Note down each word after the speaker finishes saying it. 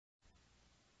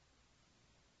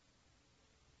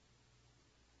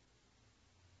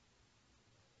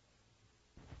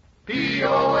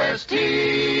P-O-S-T.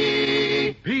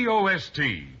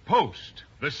 P-O-S-T, Post.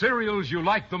 The cereals you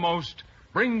like the most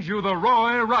brings you the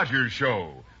Roy Rogers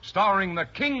Show, starring the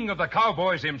king of the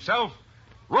cowboys himself,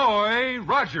 Roy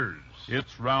Rogers.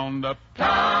 It's roundup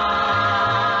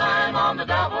Time on the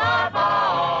double R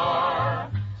bar.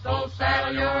 So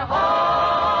saddle your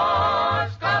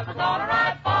horse, 'cause we're gonna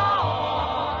ride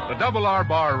far. The Double R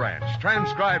Bar Ranch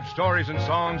transcribed stories and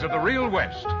songs of the real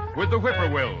West with the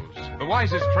Whippoorwills, the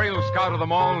wisest trail scout of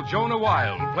them all, Jonah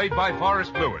Wild, played by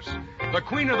Forrest Lewis, the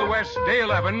Queen of the West,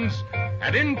 Dale Evans,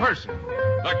 and in person,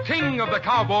 the king of the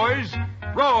cowboys,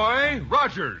 Roy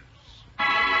Rogers.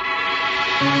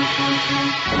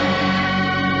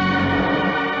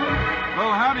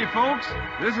 Well, howdy, folks.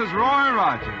 This is Roy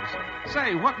Rogers.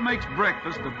 Say, what makes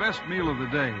breakfast the best meal of the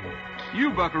day?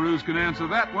 You buckaroos can answer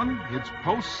that one. It's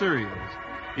Post cereals.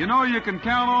 You know you can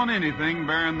count on anything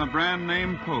bearing the brand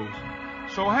name Post.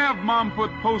 So have Mom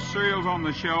put Post cereals on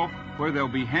the shelf where they'll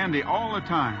be handy all the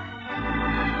time.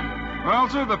 Well,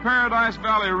 sir, the Paradise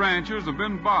Valley ranchers have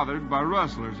been bothered by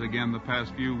rustlers again the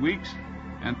past few weeks,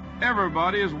 and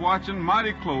everybody is watching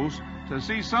mighty close to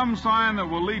see some sign that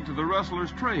will lead to the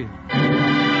rustlers' trail.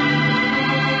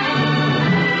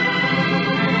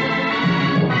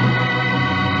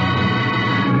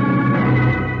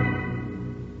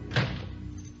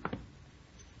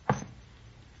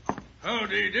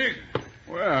 Howdy, Dick.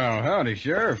 Well, howdy,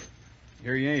 Sheriff.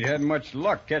 Hear you ain't had much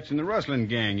luck catching the rustling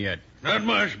gang yet. Not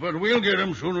much, but we'll get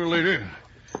 'em sooner or later.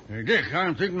 Dick,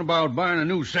 I'm thinking about buying a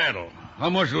new saddle. How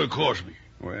much will it cost me?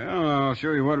 Well, I'll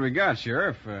show you what we got,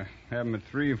 Sheriff. Have 'em at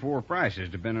 3 or 4 prices,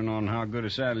 depending on how good a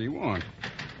saddle you want.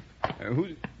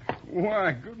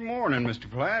 Why, good morning, Mr.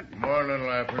 Platt. Morning,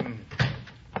 Lappin.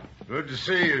 Good to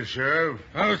see you, Sheriff.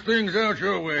 How's things out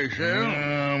your way, Sheriff?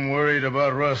 I'm worried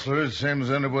about rustlers, same as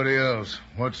anybody else.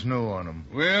 What's new on them?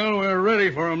 Well, we're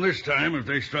ready for 'em this time if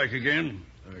they strike again.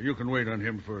 You can wait on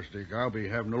him first, Dick. I'll be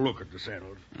having a look at the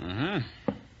saddles. Uh-huh.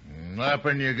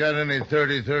 Lappin, you got any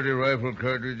 30-30 rifle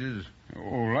cartridges?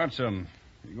 Oh, lots of 'em.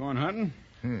 You going hunting?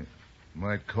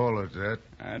 Might call it that.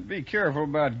 I'd be careful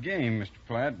about game, Mr.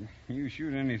 Platt. You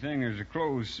shoot anything there's a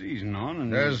closed season on,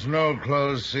 and... There's no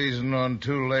closed season on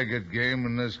two-legged game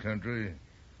in this country.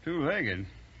 Two-legged?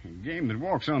 A game that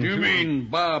walks on You two... mean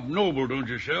Bob Noble, don't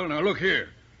you, Shell? Now, look here.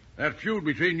 That feud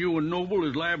between you and Noble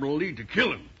is liable to lead to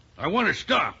killing. I want to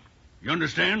stop. You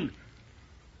understand?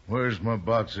 Where's my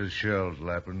box of shells,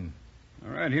 Lappin?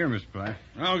 All right, here, Mr. Platt.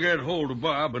 I'll get hold of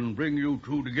Bob and bring you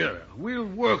two together. We'll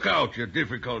work out your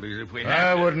difficulties if we have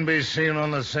I to. wouldn't be seen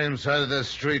on the same side of the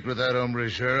street with that hombre,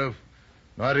 Sheriff.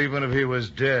 Not even if he was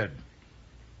dead.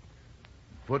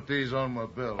 Put these on my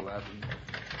bill, Lappin.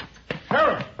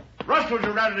 Sheriff, rustlers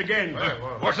are at it again.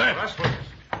 What's that? Rustlers.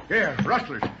 Yeah,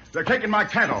 rustlers. They're taking my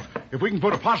cattle. If we can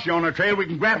put a posse on their trail, we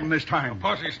can grab them this time.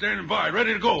 Posse standing by,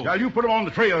 ready to go. Now, you put them on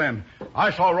the trail, then.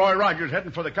 I saw Roy Rogers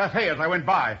heading for the cafe as I went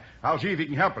by. I'll see if he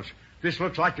can help us. This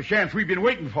looks like the chance we've been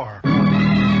waiting for.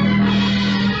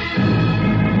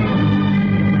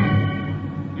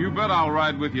 You bet I'll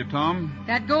ride with you, Tom.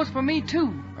 That goes for me,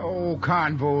 too. Oh,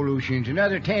 convolutions.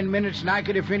 Another 10 minutes and I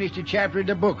could have finished a chapter of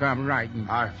the book I'm writing.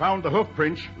 I found the hoof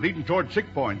prints leading toward 6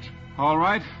 Points. All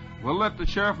right. We'll let the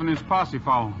sheriff and his posse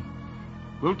follow him.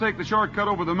 We'll take the shortcut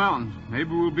over the mountains. Maybe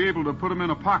we'll be able to put him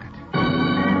in a pocket.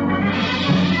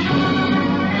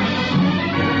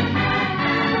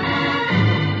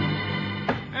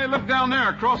 Hey, look down there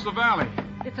across the valley.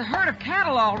 It's a herd of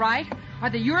cattle, all right. Are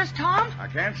they yours, Tom? I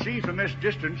can't see from this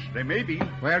distance. They may be.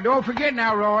 Well, don't forget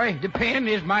now, Roy. The pen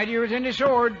is mightier than the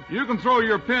sword. You can throw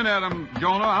your pin at him,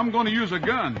 Jonah. I'm going to use a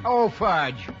gun. Oh,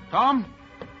 fudge. Tom,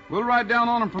 we'll ride down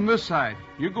on him from this side.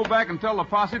 You go back and tell the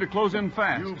posse to close in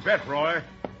fast. You bet, Roy.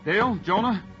 Dale,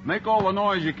 Jonah, make all the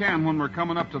noise you can when we're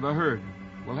coming up to the herd.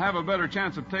 We'll have a better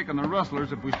chance of taking the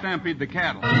rustlers if we stampede the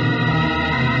cattle.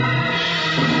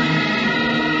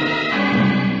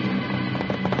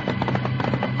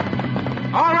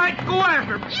 All right, go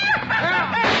after him.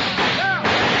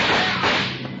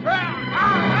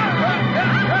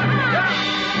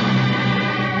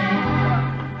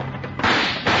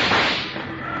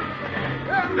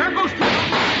 There goes two.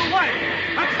 Away.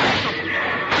 That's awesome.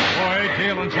 Roy,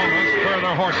 Dale, and Jonah spur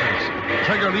their horses.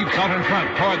 Trigger leaps out in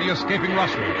front toward the escaping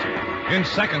rustlers. In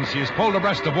seconds, he is pulled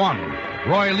abreast of one.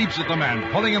 Roy leaps at the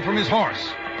man, pulling him from his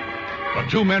horse. The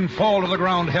two men fall to the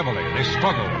ground heavily. They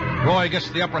struggle. Roy gets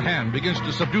the upper hand, begins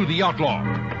to subdue the outlaw.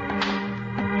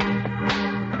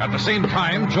 At the same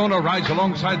time, Jonah rides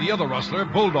alongside the other rustler,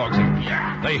 bulldogs him.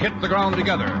 They hit the ground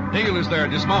together. Dale is there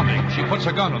dismounting. She puts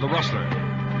a gun on the rustler.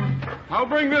 I'll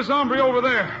bring this hombre over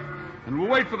there, and we'll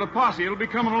wait for the posse. It'll be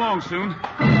coming along soon.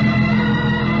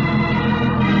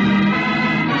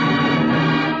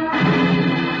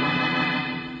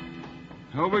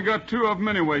 Well, we got 2 of them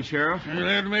anyway, Sheriff. And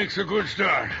that makes a good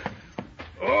start.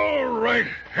 All right,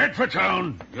 head for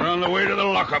town. You're on the way to the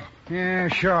lockup. Yeah,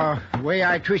 sure. The way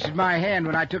I twisted my hand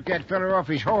when I took that feller off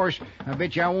his horse, I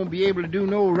bet you I won't be able to do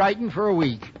no writing for a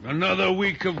week. Another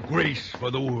week of grace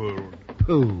for the world.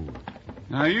 Pooh.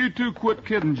 Now, you 2 quit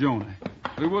kidding, Jonah.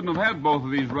 We wouldn't have had both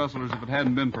of these rustlers if it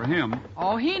hadn't been for him.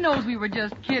 Oh, he knows we were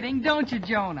just kidding, don't you,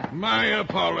 Jonah? My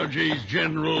apologies,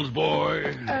 General's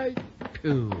boy.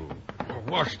 Pooh.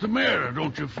 What's the matter?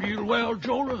 Don't you feel well,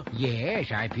 Jonah?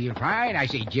 Yes, I feel fine. I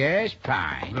say just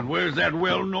fine. Then where's that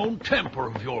well-known temper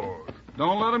of yours?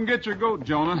 Don't let him get your goat,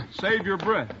 Jonah. Save your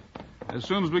breath. As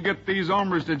soon as we get these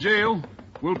hombres to jail,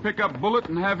 we'll pick up Bullet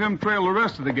and have him trail the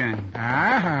rest of the gang.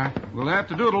 Uh-huh. We'll have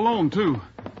to do it alone, too.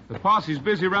 The posse's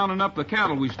busy rounding up the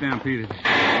cattle we stampeded.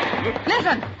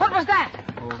 Listen, what was that?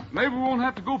 Oh, maybe we won't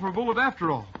have to go for Bullet after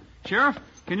all. Sheriff,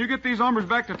 can you get these hombres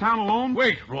back to town alone?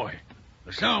 Wait, Roy.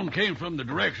 The sound came from the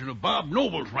direction of Bob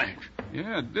Noble's ranch.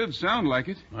 Yeah, it did sound like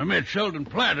it. I met Sheldon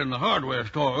Platt in the hardware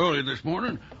store early this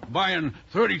morning buying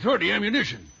 30-30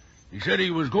 ammunition. He said he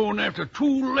was going after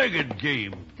 2-legged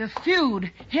game. The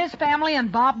feud, his family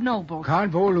and Bob Noble.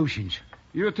 Convolutions.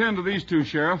 You attend to these 2,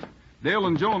 Sheriff. Dale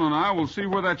and Jonah and I will see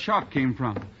where that shot came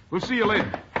from. We'll see you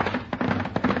later.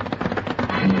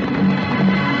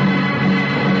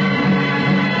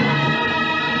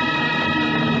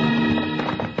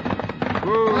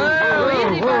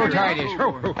 Whoa, Titus.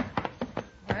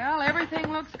 Well,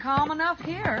 everything looks calm enough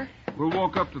here. We'll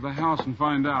walk up to the house and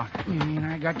find out. And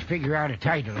I got to figure out a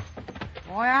title.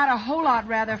 Boy, I'd a whole lot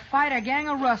rather fight a gang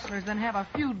of rustlers than have a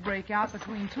feud break out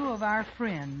between 2 of our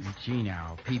friends. Let's see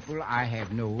now. People I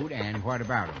have knowed, and what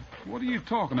about them? What are you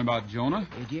talking about, Jonah?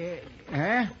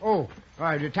 Huh? Oh,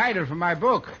 the title for my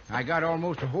book. I got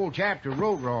almost a whole chapter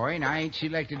wrote, Roy, and I ain't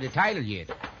selected the title yet.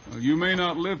 Well, you may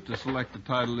not live to select the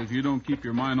title if you don't keep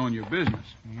your mind on your business.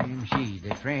 See,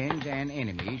 the friends and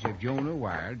enemies of Jonah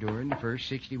Wild during the first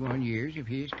 61 years of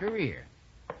his career.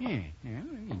 Yeah,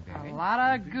 ain't bad. A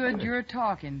lot of good your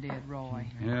talking did, Roy.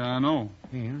 Yeah, I know.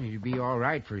 Well, it'd be all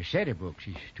right for a set of books.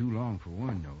 It's too long for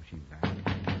one, though, seems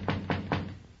like.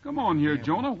 Come on here,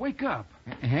 Jonah. Wake up.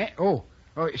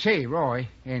 Say, Roy,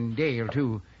 and Dale,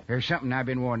 too, there's something I've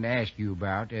been wanting to ask you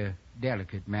about, a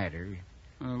delicate matter.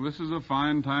 This is a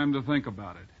fine time to think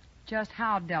about it. Just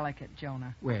how delicate,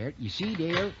 Jonah? Well, you see,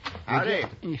 Dale... Howdy.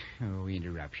 Oh,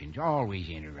 interruptions. Always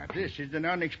interruptions. This is an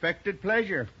unexpected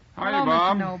pleasure. Hiya, Hello,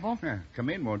 Bob. Mr. Noble. Come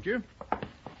in, won't you?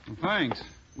 Well, thanks.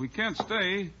 We can't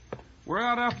stay. We're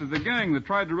out after the gang that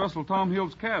tried to rustle Tom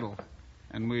Hill's cattle.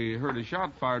 And we heard a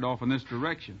shot fired off in this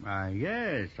direction.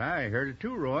 Yes, I heard it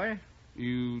too, Roy.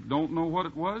 You don't know what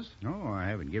it was? No, I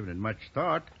haven't given it much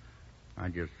thought. I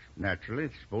just naturally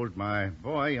supposed my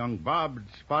boy, young Bob, had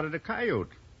spotted a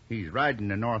coyote. He's riding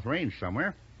the North Range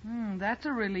somewhere. That's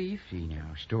a relief. See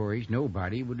now, stories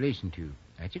nobody would listen to.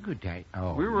 That's a good type.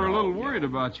 Oh, We were a little worried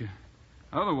about you.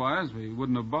 Otherwise, we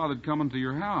wouldn't have bothered coming to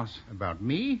your house. About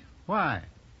me? Why?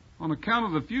 On account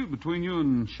of the feud between you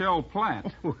and Shell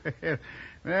Platt. Well,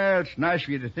 it's nice of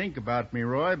you to think about me,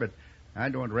 Roy, but I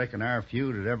don't reckon our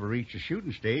feud had ever reached a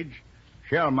shooting stage.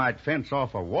 Shell might fence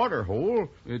off a water hole.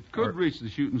 It could reach the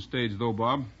shooting stage, though,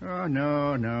 Bob. Oh,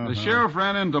 no. The sheriff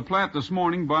ran into Platt this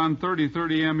morning buying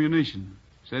 30-30 ammunition.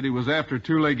 Said he was after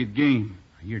 2-legged game.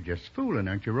 You're just fooling,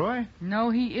 aren't you, Roy?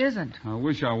 No, he isn't. I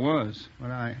wish I was.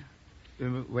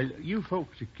 Well, you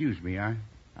folks excuse me.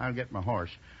 I'll get my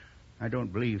horse. I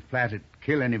don't believe Platt'd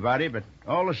kill anybody, but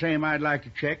all the same, I'd like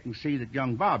to check and see that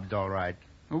young Bob's all right.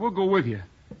 Well, we'll go with you.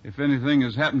 If anything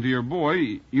has happened to your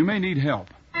boy, you may need help.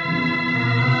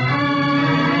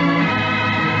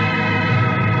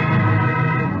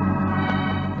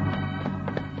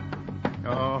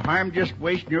 Oh, I'm just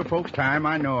wasting your folks' time.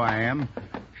 I know I am.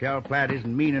 Shell Platt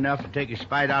isn't mean enough to take his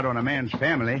spite out on a man's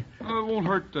family. Well, it won't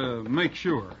hurt to make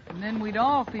sure. And then we'd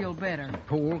all feel better.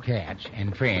 Polecats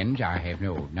and friends I have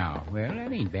known. Now, well,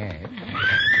 that ain't bad.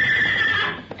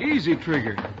 Easy,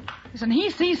 Trigger. Listen, he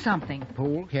sees something.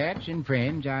 Polecats and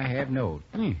friends I have known.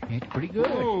 That's pretty good.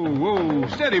 Whoa,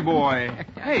 steady, boy.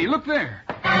 Hey, look there.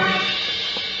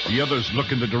 The others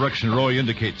look in the direction Roy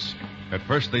indicates. At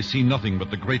first, they see nothing but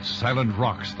the great silent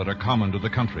rocks that are common to the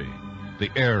country.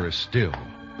 The air is still.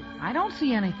 I don't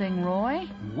see anything, Roy.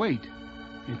 Wait.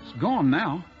 It's gone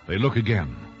now. They look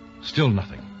again. Still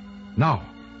nothing. Now,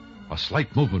 a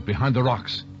slight movement behind the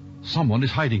rocks. Someone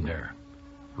is hiding there.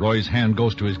 Roy's hand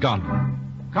goes to his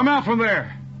gun. Come out from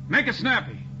there. Make it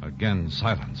snappy. Again,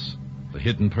 silence. The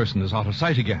hidden person is out of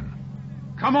sight again.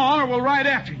 Come on, or we'll ride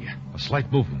after you. A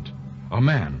slight movement. A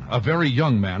man, a very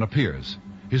young man, appears.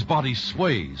 His body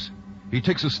sways. He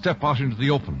takes a step out into the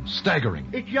open, staggering.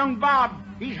 It's young Bob.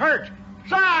 He's hurt.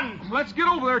 Son! Let's get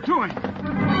over there to him.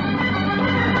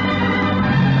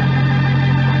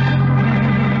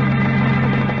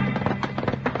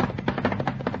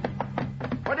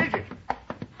 What is it?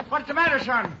 What's the matter,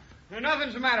 son?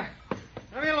 Nothing's the matter.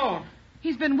 Let me alone.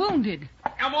 He's been wounded.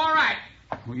 I'm all right.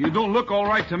 Well, you don't look all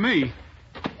right to me.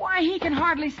 Why, he can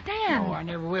hardly stand. Oh, I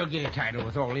never will get a title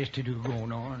with all this to do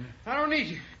going on. I don't need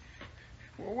you.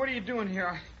 Well, what are you doing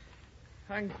here?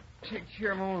 I can take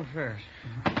care of my own affairs.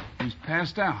 He's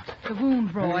passed out. The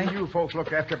wound, Roy. You folks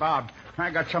look after Bob.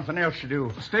 I got something else to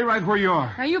do. Stay right where you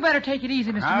are. Now, you better take it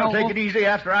easy, Mr. I'll Noble. take it easy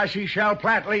after I see Shell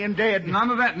Platt laying dead. None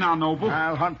of that now, Noble.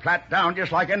 I'll hunt Platt down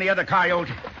just like any other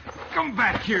coyote. Come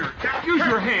back here. Use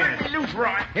your head. Let me loose,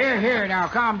 Roy. Here, now,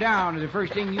 calm down. The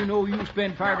first thing you know, you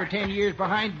spend 5 or 10 years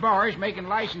behind bars making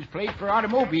license plates for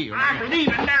automobiles. I'm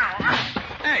leaving now.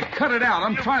 Hey, cut it out.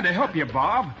 I'm trying to help you,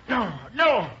 Bob.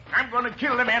 No. I'm going to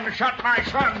kill the man that shot my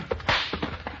son.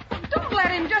 Don't let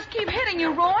him just keep hitting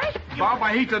you, Roy. Bob,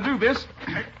 I hate to do this,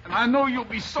 and I know you'll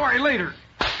be sorry later.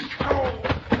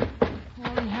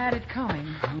 Well, he had it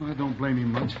coming. Well, I don't blame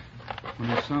him much. When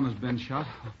his son has been shot.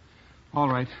 All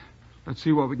right. Let's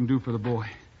see what we can do for the boy.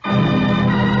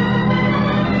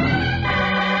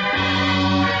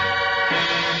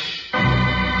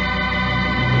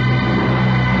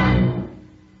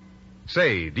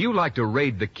 Say, do you like to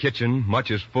raid the kitchen much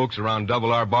as folks around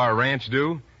Double R Bar Ranch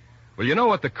do? Well, you know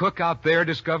what the cook out there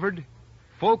discovered?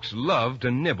 Folks love to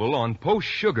nibble on Post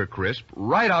Sugar Crisp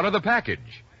right out of the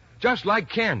package. Just like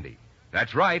candy.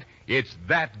 That's right, it's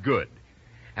that good.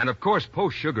 And, of course,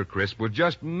 Post Sugar Crisp was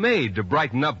just made to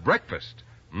brighten up breakfast.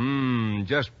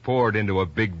 Just poured into a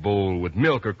big bowl with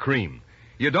milk or cream.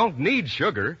 You don't need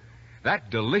sugar. That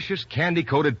delicious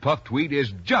candy-coated puffed wheat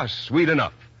is just sweet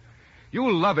enough.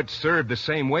 You'll love it served the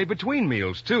same way between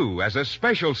meals, too, as a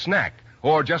special snack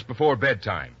or just before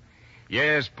bedtime.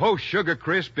 Yes, Post Sugar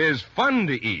Crisp is fun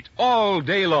to eat all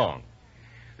day long.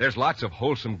 There's lots of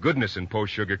wholesome goodness in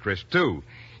Post Sugar Crisp, too.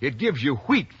 It gives you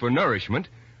wheat for nourishment,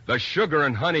 the sugar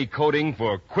and honey coating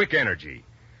for quick energy.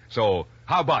 So,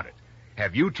 how about it?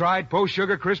 Have you tried Post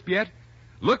Sugar Crisp yet?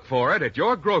 Look for it at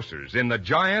your grocer's in the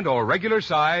giant or regular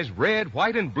size red,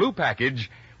 white, and blue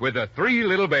package with the 3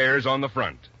 little bears on the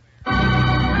front.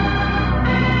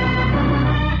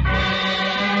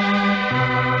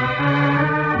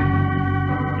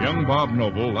 Young Bob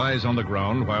Noble lies on the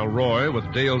ground while Roy,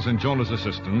 with Dale's and Jonah's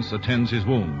assistance, attends his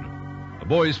wound. The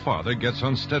boy's father gets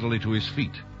unsteadily to his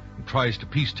feet and tries to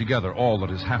piece together all that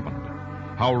has happened.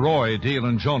 How Roy, Dale,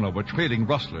 and Jonah were trailing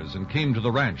rustlers and came to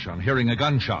the ranch on hearing a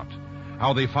gunshot.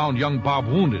 How they found young Bob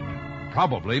wounded,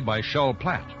 probably by Shell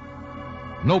Platt.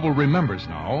 Noble remembers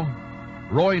now.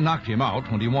 Roy knocked him out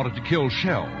when he wanted to kill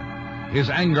Shell. His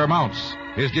anger mounts.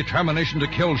 His determination to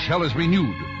kill Shell is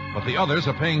renewed, but the others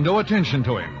are paying no attention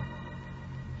to him.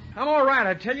 I'm all right,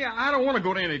 I tell you. I don't want to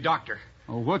go to any doctor.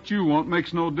 Well, what you want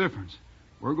makes no difference.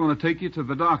 We're going to take you to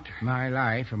the doctor. My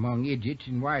life among idiots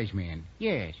and wise men.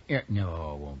 Yes.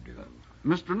 No, it won't do.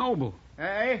 Mr. Noble.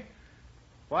 Hey?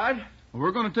 What?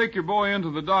 We're going to take your boy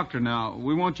into the doctor now.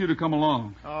 We want you to come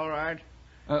along. All right.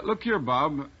 Look here,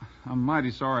 Bob. I'm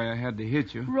mighty sorry I had to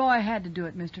hit you. Roy had to do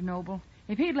it, Mr. Noble.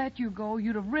 If he'd let you go,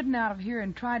 you'd have ridden out of here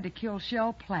and tried to kill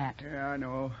Shell Platt. Yeah, I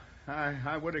know.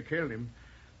 I would have killed him.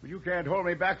 But you can't hold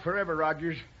me back forever,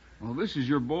 Rogers. Well, this is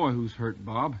your boy who's hurt,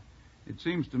 Bob. It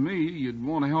seems to me you'd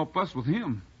want to help us with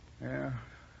him. Yeah.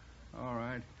 All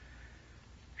right.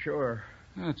 Sure.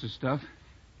 That's the stuff.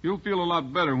 You'll feel a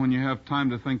lot better when you have time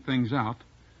to think things out.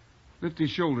 Lift his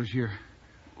shoulders here.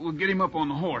 We'll get him up on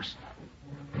the horse.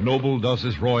 Noble does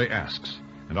as Roy asks,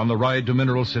 and on the ride to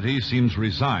Mineral City seems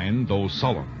resigned, though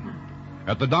sullen.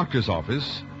 At the doctor's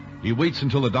office, he waits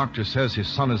until the doctor says his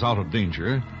son is out of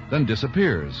danger, then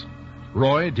disappears.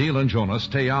 Roy, Dale, and Jonah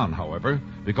stay on, however,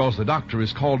 because the doctor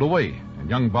is called away, and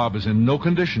young Bob is in no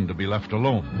condition to be left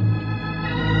alone.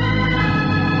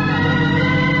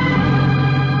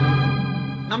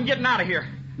 I'm getting out of here.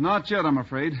 Not yet, I'm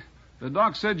afraid. The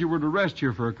doc said you were to rest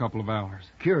here for a couple of hours.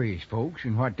 Curious folks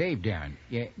and what they've done.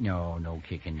 Yeah, no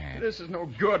kicking that. This is no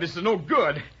good. This is no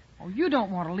good. Oh, you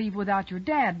don't want to leave without your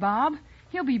dad, Bob.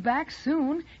 He'll be back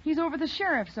soon. He's over at the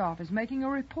sheriff's office making a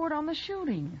report on the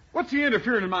shooting. What's he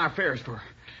interfering in my affairs for?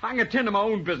 I can attend to my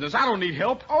own business. I don't need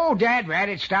help. Oh, Dad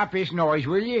Rabbit, stop this noise,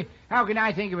 will you? How can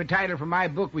I think of a title for my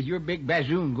book with your big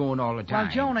bassoon going all the time?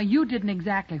 Well, Jonah, you didn't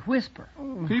exactly whisper.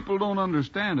 People don't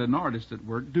understand an artist at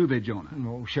work, do they, Jonah?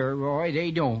 No, sir, Roy,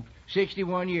 they don't.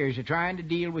 61 years of trying to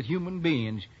deal with human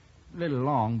beings. A little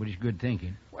long, but it's good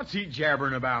thinking. What's he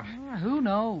jabbering about? Who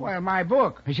knows? Well, my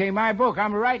book. I say my book.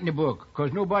 I'm writing the book,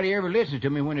 because nobody ever listens to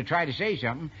me when I try to say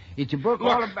something. It's a book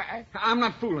all about... I'm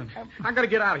not fooling. I gotta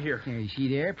get out of here. Yeah, you see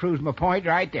there? Proves my point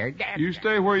right there. You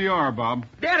stay where you are, Bob.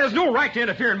 Dad has no right to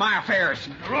interfere in my affairs.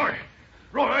 Roy,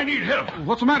 I need help.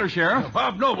 What's the matter, Sheriff?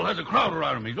 Bob Noble has a crowd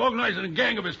around him. He's organizing a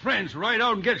gang of his friends to ride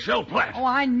out and get Shell Platt. Oh,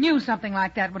 I knew something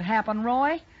like that would happen,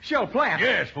 Roy. Shell Platt?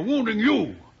 Yes, for wounding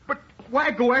you. But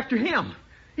why go after him?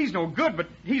 He's no good, but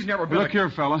he's never been... Look here,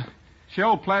 fella.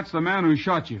 Shell Platt's the man who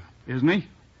shot you, isn't he?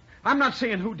 I'm not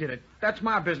saying who did it. That's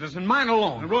my business and mine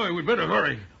alone. Roy, we better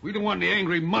hurry. We don't want any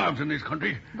angry mobs in this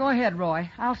country. Go ahead, Roy.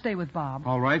 I'll stay with Bob.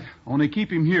 All right. Only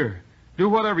keep him here. Do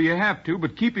whatever you have to,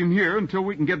 but keep him here until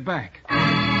we can get back.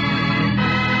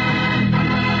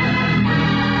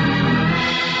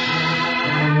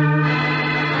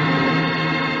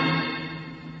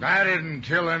 I didn't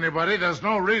kill anybody. There's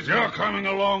no reason. You're coming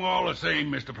along all the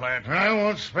same, Mr. Platt. I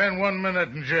won't spend 1 minute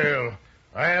in jail.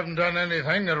 I haven't done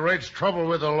anything that rates trouble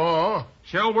with the law.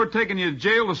 Shell, we're taking you to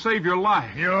jail to save your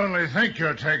life. You only think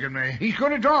you're taking me. He's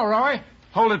going to draw, Roy.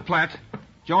 Hold it, Platt.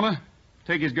 Jonah,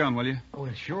 take his gun, will you?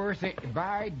 Well, sure thing.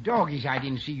 By doggies, I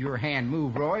didn't see your hand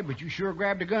move, Roy, but you sure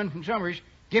grabbed a gun from Summers.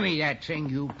 Give me that thing,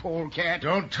 you polecat.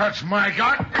 Don't touch my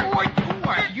gun.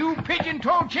 You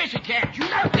pigeon-toed chissy cat. You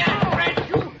knock down, Fred.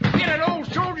 You get an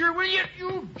old soldier, will you?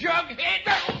 You jughead.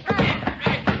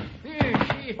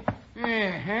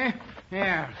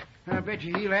 Yeah. I bet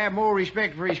you he'll have more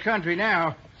respect for his country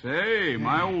now. Say,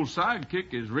 my old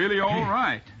sidekick is really all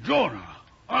right. Jonah,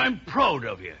 I'm proud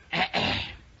of you.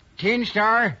 Tin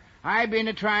Star, I've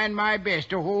been trying my best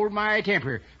to hold my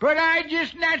temper, but I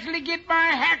just naturally get my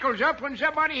hackles up when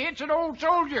somebody hits an old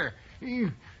soldier.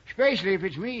 Especially if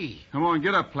it's me. Come on,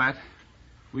 get up, Platt.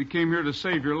 We came here to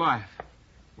save your life.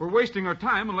 We're wasting our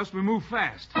time unless we move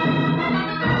fast.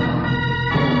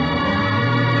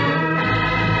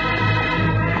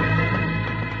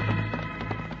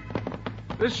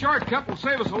 This shortcut will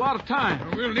save us a lot of time.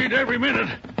 We'll need every minute.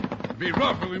 It'd be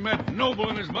rough if we met Noble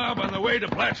and his mob on the way to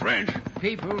Platt's ranch.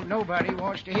 People nobody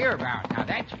wants to hear about. Now,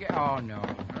 that's... Oh, no.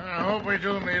 I hope we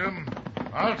do meet him.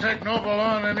 I'll take Noble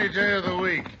on any day of the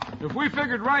week. If we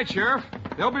figured right, Sheriff,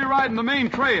 they'll be riding the main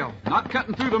trail, not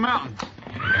cutting through the mountains.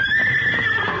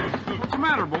 What's the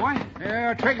matter, boy?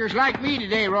 Trigger's like me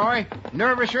today, Roy.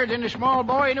 Nervouser than a small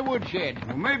boy in a woodshed.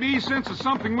 Well, maybe he senses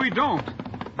something we don't.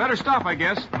 Better stop, I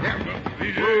guess.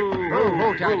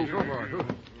 Whoa, Titus. Whoa.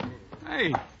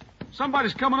 Hey,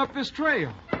 somebody's coming up this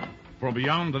trail. From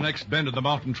beyond the next bend of the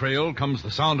mountain trail comes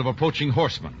the sound of approaching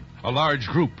horsemen, a large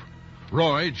group.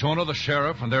 Roy, Jonah, the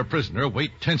sheriff, and their prisoner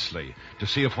wait tensely to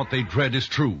see if what they dread is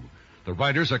true. The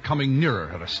riders are coming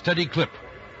nearer at a steady clip.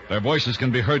 Their voices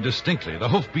can be heard distinctly. The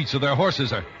hoofbeats of their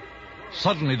horses are...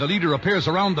 Suddenly, the leader appears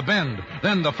around the bend,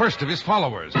 then the first of his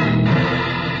followers.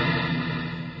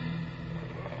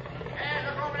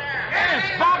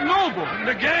 Yes, Bob Noble. And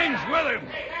the gang's with him.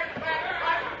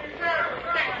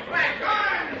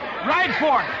 Ride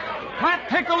for it. Platt,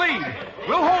 take the lead.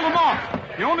 We'll hold them off.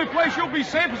 The only place you'll be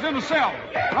safe is in the cell.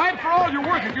 Ride for all you're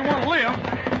worth if you want to live.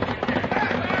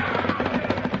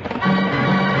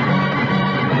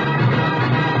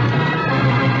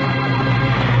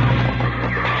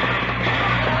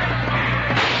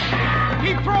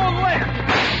 Keep throwing left.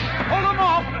 Hold him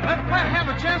off. Let Platt have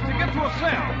a chance to get to a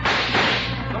cell.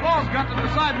 The law's got to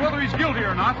decide whether he's guilty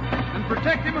or not, and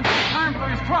protect him until it's time for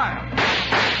his trial.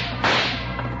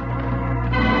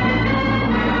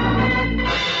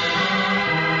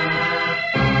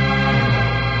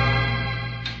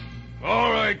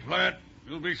 All right, Platt.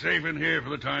 You'll be safe in here for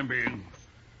the time being.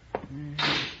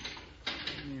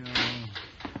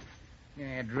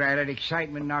 That dratted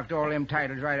excitement knocked all them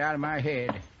titles right out of my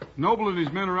head. Noble and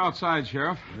his men are outside,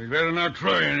 Sheriff. We better not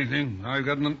try anything. I've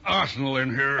got an arsenal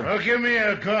in here. Well, give me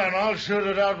a gun. I'll shoot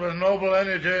it out with Noble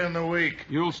any day in the week.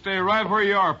 You'll stay right where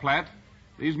you are, Platt.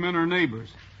 These men are neighbors,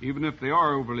 even if they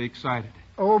are overly excited.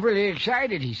 Overly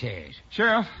excited, he says.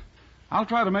 Sheriff, I'll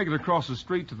try to make it across the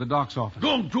street to the doc's office.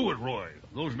 Don't do it, Roy.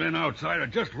 Those men outside are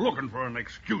just looking for an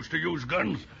excuse to use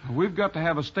guns. We've got to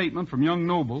have a statement from young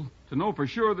Noble to know for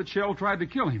sure that Shell tried to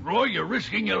kill him. Roy, you're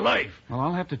risking your life. Well,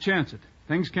 I'll have to chance it.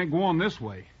 Things can't go on this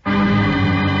way.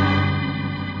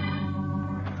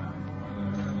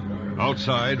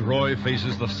 Outside, Roy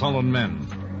faces the sullen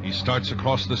men. He starts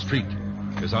across the street.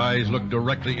 His eyes look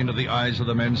directly into the eyes of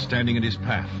the men standing in his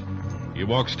path. He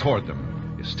walks toward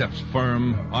them, his steps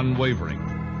firm, unwavering.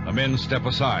 The men step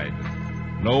aside.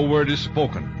 No word is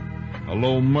spoken. A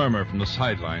low murmur from the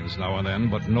sidelines now and then,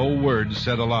 but no words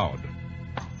said aloud.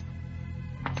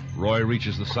 Roy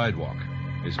reaches the sidewalk.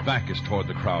 His back is toward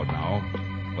the crowd now.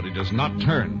 But he does not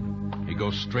turn. He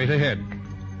goes straight ahead.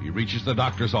 He reaches the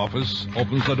doctor's office,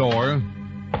 opens the door,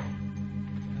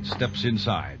 and steps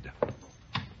inside.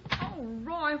 Oh,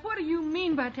 Roy, what do you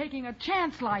mean by taking a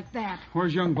chance like that?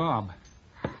 Where's young Bob?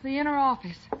 The inner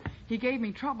office. He gave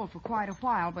me trouble for quite a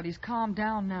while, but he's calmed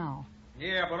down now.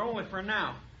 Yeah, but only for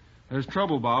now. There's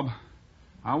trouble, Bob.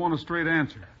 I want a straight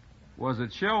answer. Was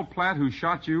it Shell Platt who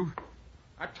shot you?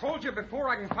 I told you before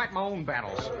I can fight my own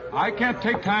battles. I can't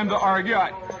take time to argue.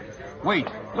 Wait,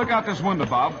 look out this window,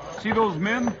 Bob. See those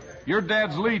men? Your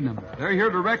dad's leading them. They're here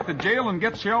to wreck the jail and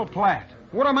get Shell Platt.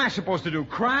 What am I supposed to do,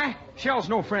 cry? Shell's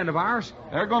no friend of ours.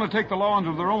 They're going to take the law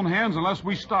into their own hands unless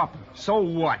we stop them. So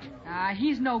what?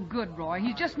 He's no good, Roy.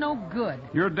 He's just no good.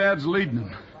 Your dad's leading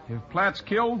them. If Platt's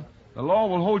killed, the law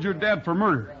will hold your dad for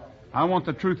murder. I want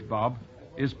the truth, Bob.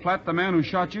 Is Platt the man who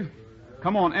shot you?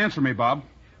 Come on, answer me, Bob.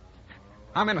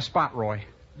 I'm in a spot, Roy.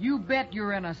 You bet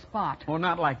you're in a spot. Well,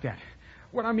 not like that.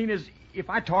 What I mean is, if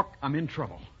I talk, I'm in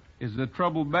trouble. Is the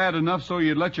trouble bad enough so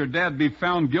you'd let your dad be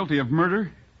found guilty of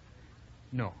murder?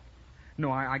 No.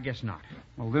 No, I guess not.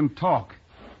 Well, then talk.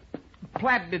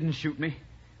 Platt didn't shoot me.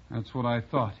 That's what I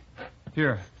thought.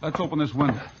 Here, let's open this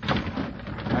window.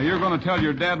 Now, you're going to tell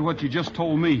your dad what you just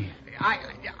told me.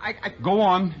 Go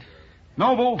on.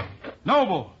 Noble!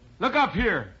 Noble! Look up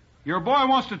here. Your boy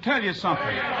wants to tell you something.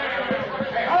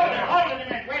 Hey, hold it a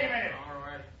minute. Wait a minute. All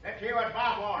right. Let's hear what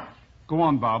Bob wants. Go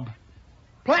on, Bob.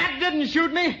 Platt didn't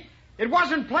shoot me. It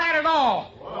wasn't Platt at all.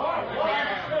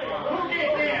 Who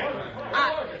did then?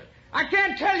 I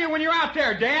can't tell you when you're out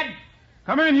there, Dad.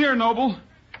 Come in here, Noble.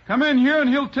 Come in here and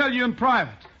he'll tell you in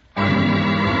private.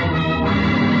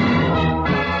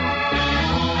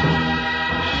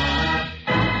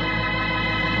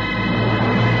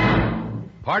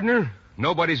 Partner,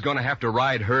 nobody's going to have to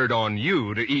ride herd on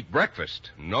you to eat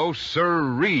breakfast. No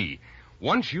sirree.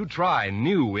 Once you try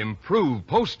new, improved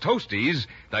Post Toasties,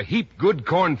 the heap good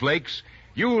cornflakes,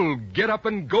 you'll get up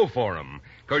and go for 'em,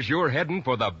 'cause you're heading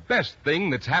for the best thing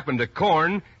that's happened to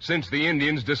corn since the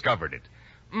Indians discovered it.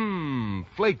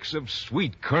 Flakes of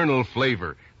sweet kernel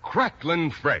flavor, crackling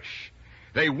fresh.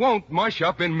 They won't mush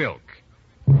up in milk.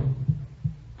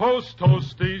 Post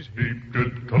Toasties, heap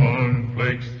good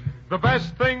cornflakes. The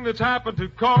best thing that's happened to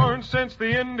corn since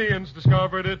the Indians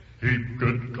discovered it. Heap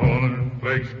good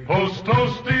cornflakes. Post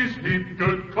Toasties, heap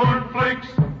good cornflakes.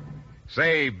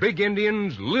 Say, big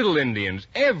Indians, little Indians,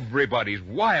 everybody's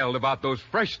wild about those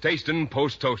fresh-tasting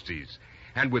Post Toasties.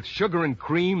 And with sugar and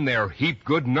cream, they're heap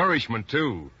good nourishment,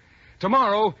 too.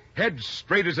 Tomorrow, head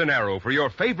straight as an arrow for your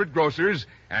favorite grocers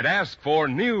and ask for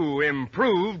new,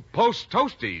 improved Post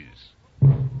Toasties.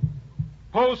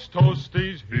 Post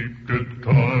Toasties, heap good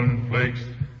cornflakes.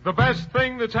 The best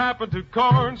thing that's happened to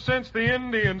corn since the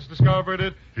Indians discovered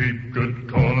it. Heap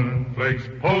good cornflakes.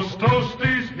 Post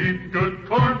Toasties, heap good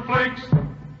cornflakes.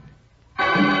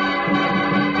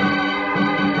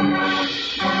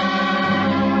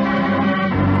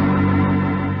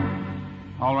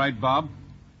 All right, Bob.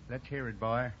 Let's hear it,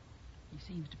 boy. He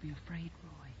seems to be afraid,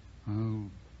 Roy.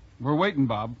 We're waiting,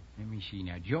 Bob. Let me see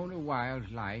now. Jonah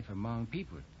Wild's life among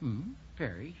people.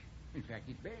 Perish. In fact,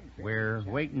 it's been. We're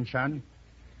waiting, son.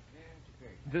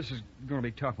 This is going to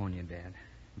be tough on you, Dad.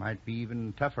 Might be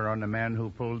even tougher on the man who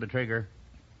pulled the trigger.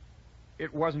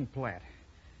 It wasn't Platt.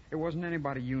 It wasn't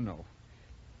anybody you know.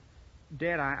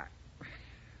 Dad,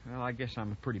 I guess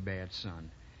I'm a pretty bad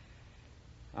son.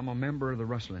 I'm a member of the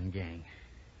rustling gang.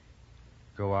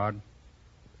 Go on.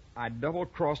 I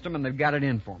double-crossed them, and they've got it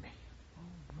in for me. Oh,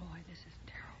 Roy, this is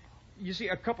terrible. You see,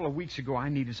 a couple of weeks ago, I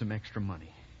needed some extra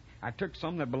money. I took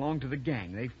some that belonged to the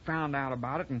gang. They found out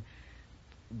about it, and,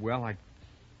 well, I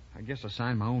guess I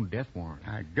signed my own death warrant.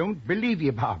 I don't believe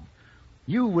you, Bob.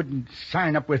 You wouldn't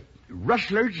sign up with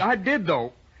rustlers. I did,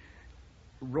 though.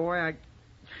 Roy,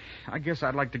 I guess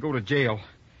I'd like to go to jail.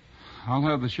 I'll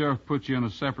have the sheriff put you in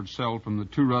a separate cell from the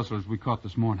two rustlers we caught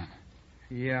this morning.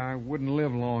 Yeah, I wouldn't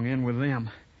live long in with them.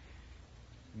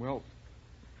 Well,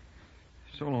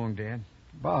 so long, Dad.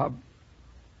 Bob,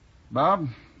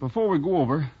 before we go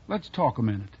over, let's talk a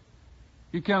minute.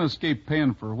 You can't escape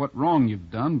paying for what wrong you've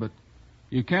done, but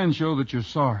you can show that you're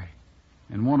sorry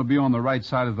and want to be on the right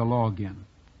side of the law again.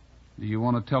 Do you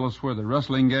want to tell us where the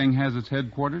rustling gang has its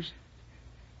headquarters?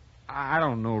 I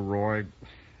don't know, Roy.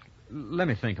 Let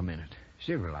me think a minute.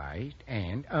 Civilized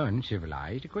and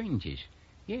uncivilized acquaintances.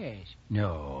 Yes.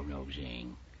 No,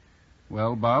 Zing.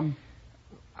 Well, Bob?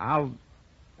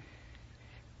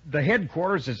 The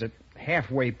headquarters is at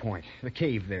Halfway Point, the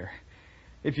cave there.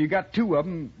 If you got two of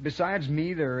them, besides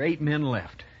me, there are 8 men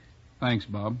left. Thanks,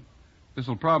 Bob.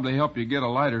 This'll probably help you get a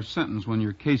lighter sentence when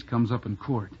your case comes up in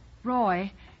court.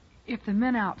 Roy, if the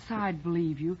men outside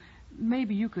believe you,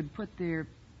 maybe you could put their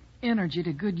energy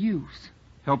to good use.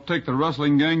 Help take the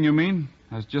rustling gang, you mean?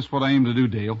 That's just what I aim to do,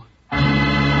 Dale.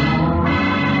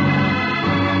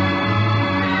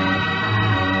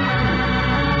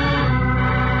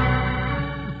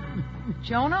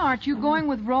 Jonah, aren't you going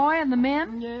with Roy and the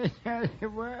men? Huh?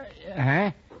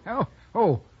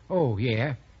 Oh,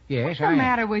 yeah. Yes, What's the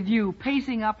matter with you,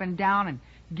 pacing up and down and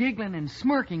giggling and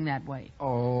smirking that way?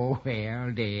 Oh,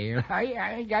 well, Dale,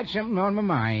 I got something on my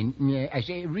mind. Yeah, I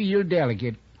say real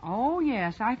delicate. Oh,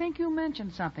 yes, I think you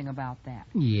mentioned something about that.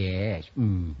 Yes,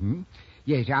 mm-hmm.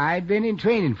 Yes, I'd been in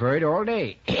training for it all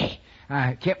day.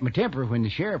 I kept my temper when the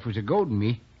sheriff was a-goading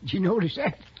me. Did you notice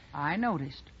that? I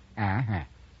noticed. Uh-huh.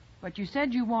 But you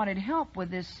said you wanted help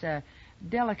with this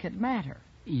delicate matter.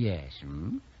 Yes,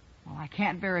 Well, I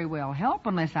can't very well help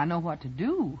unless I know what to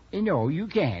do. No, you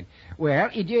can't. Well,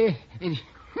 saying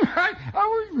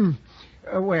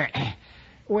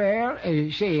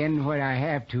what I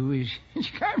have to is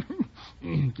just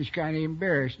kind of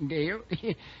embarrassing, Dale.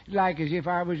 Like as if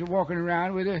I was walking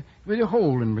around with a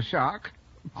hole in my sock.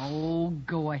 Oh,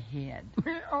 go ahead.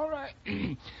 All right.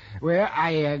 Well,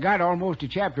 I got almost a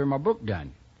chapter of my book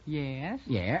done. Yes?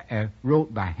 Yeah,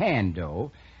 wrote by hand,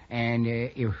 though. And,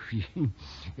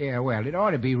 well, it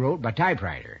ought to be wrote by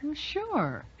typewriter.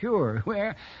 Sure. Sure.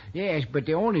 Well, yes, but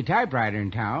the only typewriter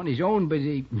in town is owned by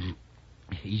the...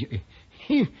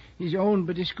 He's owned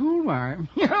by the schoolmarm.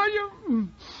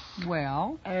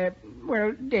 Well?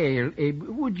 Well, Dale,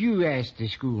 would you ask the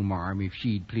schoolmarm if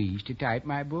she'd please to type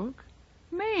my book?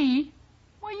 Me?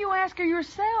 Well, you ask her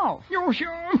yourself. Oh,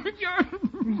 sure.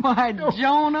 Why,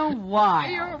 Jonah,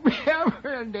 why?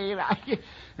 Well, Dale,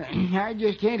 I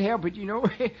just can't help it, you know.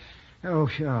 Oh,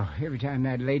 sure. Every time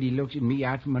that lady looks at me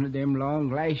out from under them long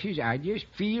lashes, I just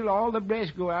feel all the breath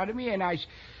go out of me, and I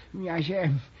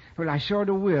sort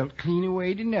of wilt clean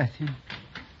away to nothing.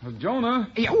 Well, Jonah.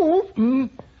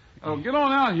 Oh, get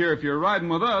on out here if you're riding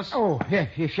with us. Oh, yes,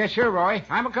 sir, Roy.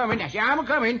 I'm a-coming. I'm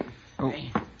a-coming. Oh,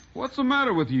 what's the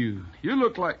matter with you? You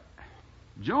look like...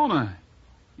 Jonah,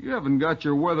 you haven't got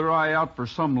your weather eye out for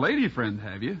some lady friend,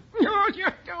 have you?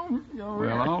 No.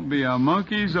 Well, I'll be a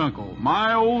monkey's uncle.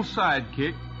 My old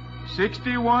sidekick,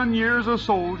 61 years a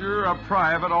soldier, a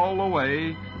private all the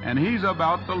way, and he's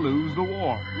about to lose the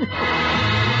war.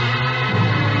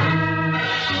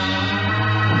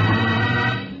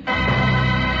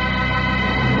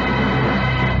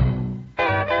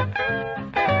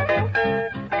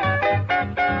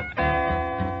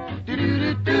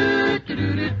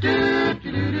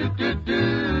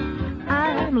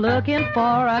 I'm looking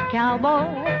for a cowboy,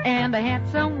 and a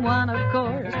handsome one, of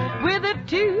course, with a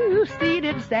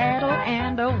two-seated saddle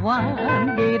and a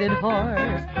one-gated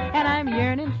horse. And I'm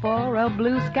yearning for a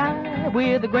blue sky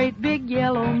with a great big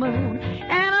yellow moon,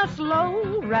 and a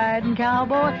slow-riding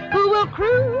cowboy who will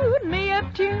croon me a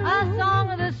tune. A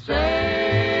song of the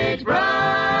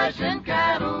sagebrush and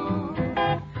cattle,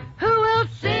 who will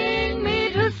sing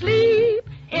me to sleep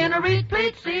in a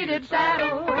replete-seated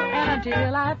saddle. And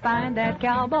until I find that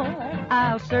cowboy,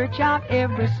 I'll search out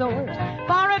every source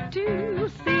for a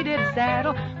two-seated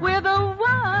saddle with a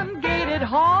one-gated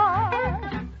horse.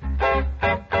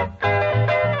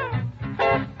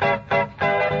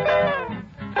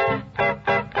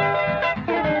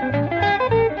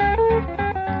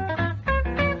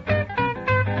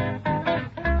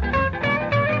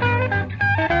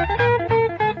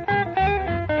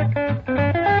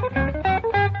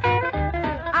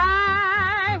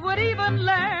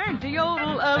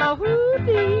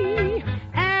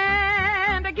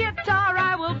 And a guitar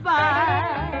I will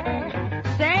buy.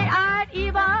 Say I'd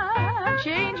even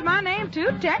change my name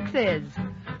to Texas.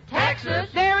 Texas?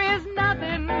 There is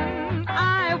nothing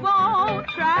I won't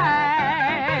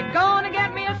try. Gonna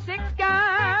get me a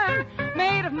 6-gun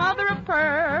made of mother of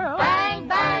pearl. Bang,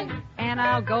 bang. And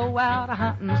I'll go out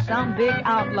hunting some big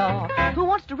outlaw who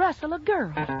wants to wrestle a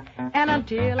girl. And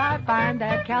until I find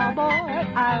that cowboy,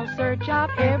 I'll search out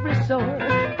every source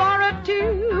for a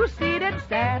two-seated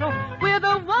saddle with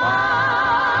a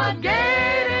one-gated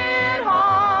horse.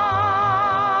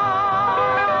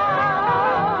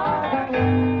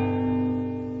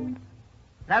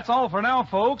 That's all for now,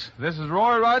 folks. This is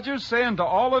Roy Rogers saying to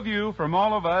all of you, from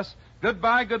all of us,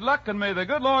 goodbye, good luck, and may the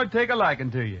good Lord take a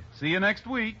liking to you. See you next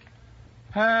week.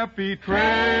 Happy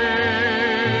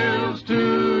trails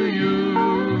to you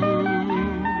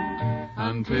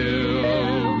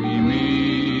until we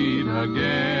meet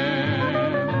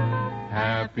again.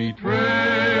 Happy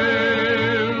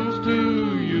trails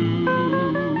to you.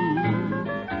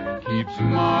 Keep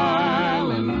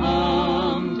smiling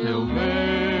until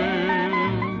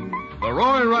then. The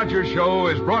Roy Rogers Show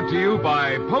is brought to you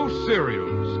by Post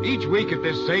Cereals, each week at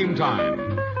this same time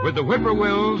with the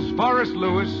Whippoorwills, Forrest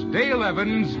Lewis, Dale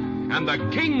Evans, and the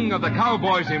king of the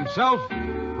cowboys himself,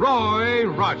 Roy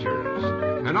Rogers.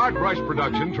 An Art Rush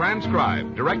production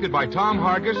transcribed, directed by Tom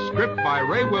Hargis, script by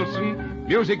Ray Wilson,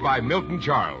 music by Milton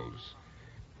Charles.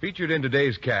 Featured in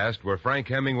today's cast were Frank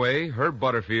Hemingway, Herb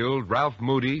Butterfield, Ralph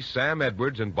Moody, Sam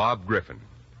Edwards, and Bob Griffin.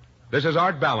 This is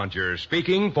Art Ballinger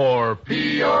speaking for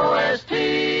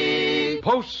P.O.S.T.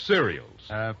 Post Serials.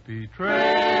 Happy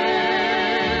trails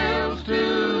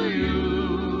to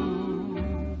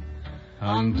you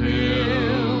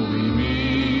until we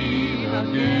meet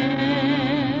again.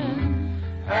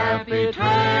 Happy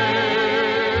trails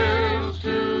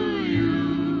to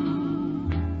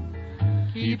you.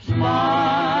 Keep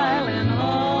smiling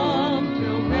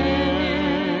until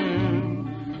then.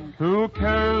 Who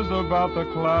cares about the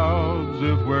clouds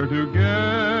if we're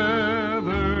together?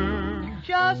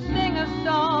 Just sing a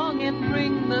song and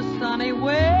bring the sunny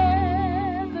weather.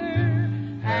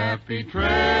 Happy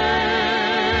trails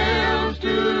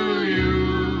to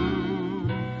you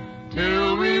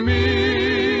till we meet